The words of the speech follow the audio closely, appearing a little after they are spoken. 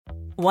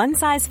One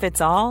size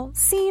fits all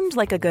seemed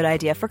like a good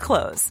idea for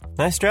clothes.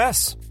 Nice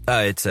dress.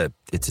 It's a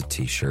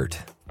t-shirt.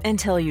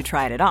 Until you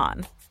tried it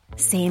on.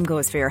 Same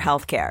goes for your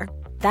healthcare.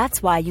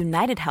 That's why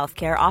United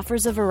Healthcare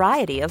offers a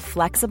variety of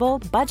flexible,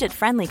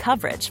 budget-friendly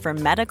coverage for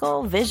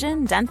medical,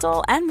 vision,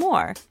 dental, and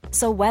more.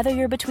 So whether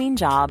you're between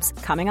jobs,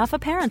 coming off a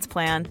parent's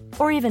plan,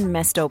 or even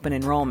missed open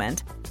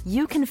enrollment,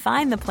 you can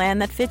find the plan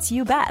that fits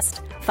you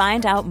best.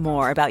 Find out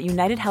more about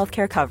United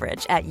Healthcare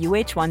coverage at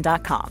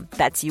uh1.com.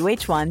 That's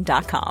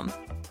uh1.com.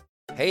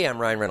 Hey, I'm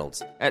Ryan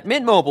Reynolds. At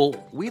Mint Mobile,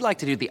 we like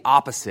to do the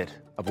opposite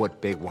of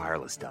what Big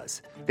Wireless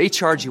does. They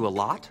charge you a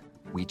lot,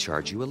 we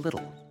charge you a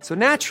little. So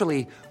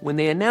naturally, when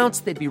they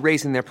announced they'd be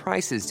raising their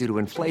prices due to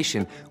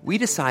inflation, we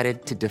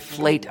decided to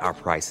deflate our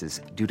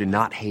prices due to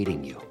not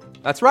hating you.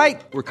 That's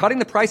right. We're cutting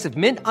the price of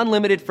Mint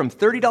Unlimited from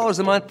 $30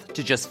 a month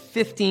to just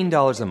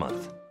 $15 a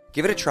month.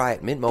 Give it a try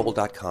at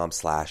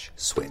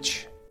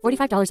mintmobile.com/switch.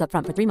 $45 up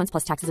front for 3 months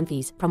plus taxes and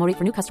fees. Promo rate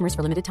for new customers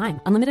for limited time.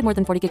 Unlimited more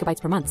than 40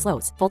 gigabytes per month.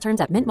 Slows full terms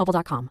at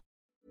mintmobile.com.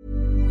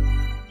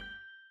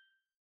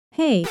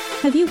 Hey,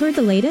 have you heard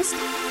the latest?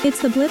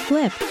 It's the Blip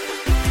Blip.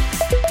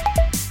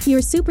 Your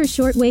super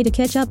short way to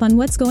catch up on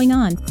what's going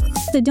on.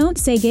 The Don't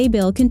Say Gay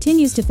bill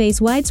continues to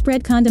face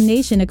widespread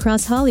condemnation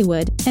across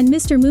Hollywood, and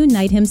Mr. Moon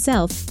Knight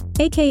himself,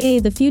 aka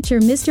the future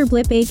Mr.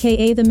 Blip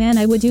aka the man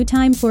I would do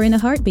time for in a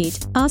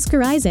heartbeat,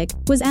 Oscar Isaac,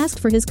 was asked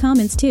for his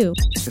comments too.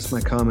 I guess my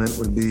comment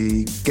would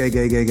be gay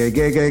gay gay gay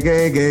gay gay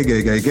gay gay gay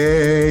gay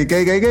gay gay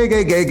gay gay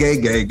gay gay gay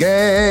gay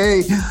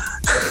gay.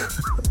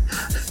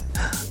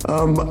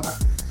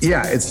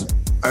 Yeah, it's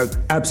an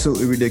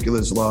absolutely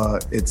ridiculous law.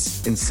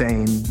 It's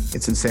insane.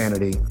 It's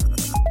insanity.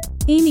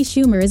 Amy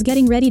Schumer is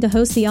getting ready to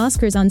host the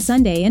Oscars on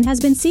Sunday and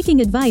has been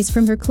seeking advice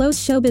from her close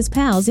showbiz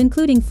pals,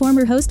 including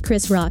former host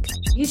Chris Rock.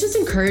 He's just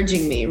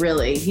encouraging me,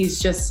 really.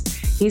 He's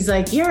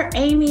like, you're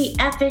Amy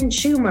effing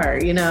Schumer,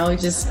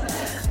 just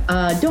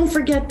don't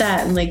forget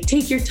that and like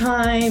take your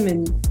time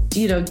and,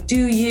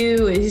 do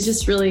you. And he's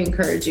just really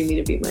encouraging me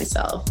to be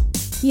myself.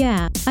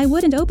 Yeah, I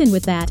wouldn't open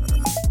with that.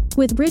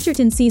 With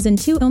Bridgerton Season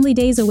 2 only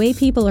days away,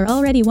 people are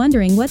already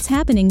wondering what's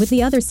happening with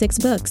the other 6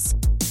 books.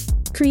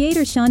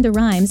 Creator Shonda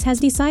Rhimes has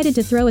decided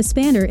to throw a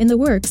spanner in the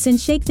works and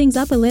shake things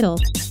up a little.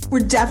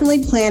 We're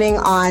definitely planning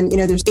on,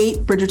 there's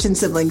 8 Bridgerton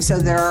siblings, so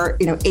there are,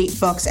 8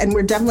 books, and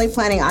we're definitely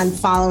planning on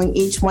following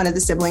each one of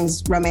the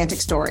siblings' romantic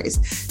stories.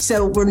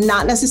 So we're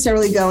not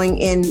necessarily going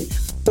in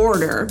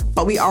order,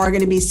 but we are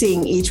going to be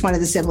seeing each one of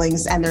the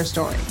siblings and their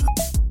story.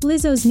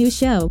 Lizzo's new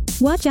show,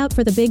 Watch Out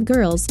for the Big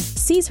Girls,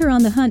 sees her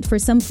on the hunt for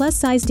some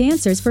plus-size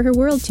dancers for her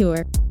world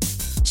tour.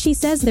 She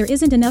says there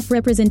isn't enough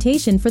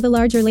representation for the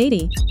larger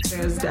lady.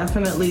 There's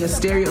definitely a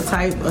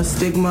stereotype, a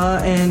stigma,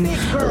 and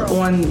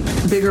on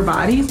bigger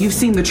bodies. You've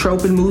seen the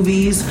trope in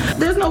movies.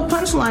 There's no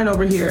punchline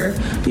over here.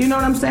 You know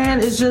what I'm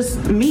saying? It's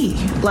just me.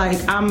 Like,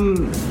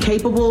 I'm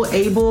capable,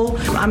 able.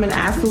 I'm an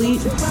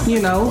athlete,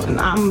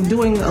 I'm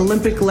doing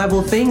Olympic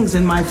level things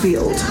in my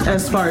field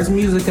as far as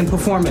music and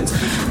performance.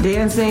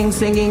 Dancing,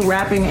 singing,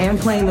 rapping, and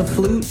playing the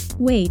flute.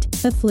 Wait,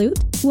 a flute?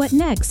 What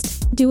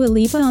next? Dua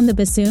Lipa on the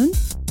bassoon?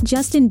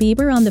 Justin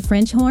Bieber on the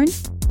French horn?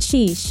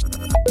 Sheesh.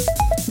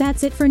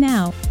 That's it for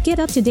now. Get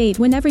up to date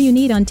whenever you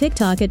need on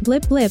TikTok at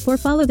Blip Blip or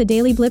follow the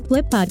Daily Blip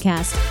Blip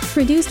podcast.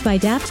 Produced by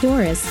Daft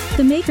Doris,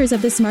 the makers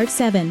of the Smart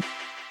 7.